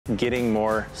getting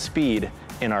more speed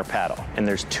in our paddle. And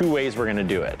there's two ways we're gonna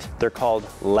do it. They're called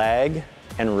lag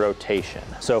and rotation.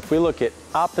 So if we look at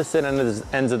opposite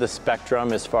ends of the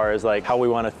spectrum as far as like how we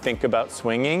wanna think about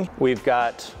swinging, we've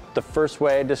got the first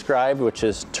way I described, which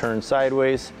is turn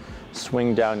sideways,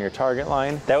 swing down your target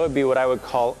line. That would be what I would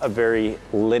call a very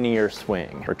linear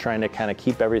swing. We're trying to kind of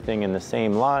keep everything in the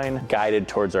same line, guided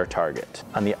towards our target.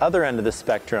 On the other end of the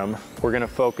spectrum, we're gonna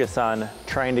focus on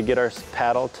trying to get our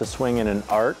paddle to swing in an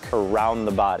arc around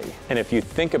the body. And if you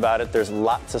think about it, there's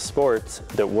lots of sports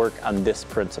that work on this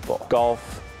principle.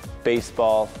 Golf,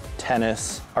 baseball,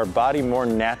 tennis. Our body more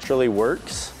naturally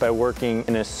works by working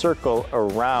in a circle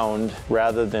around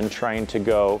rather than trying to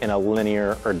go in a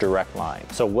linear or direct line.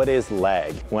 So what is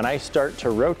lag? When I start to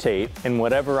rotate in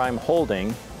whatever I'm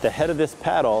holding, the head of this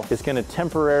paddle is going to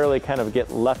temporarily kind of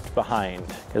get left behind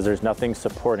because there's nothing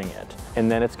supporting it.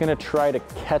 And then it's going to try to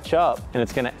catch up and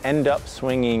it's going to end up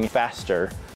swinging faster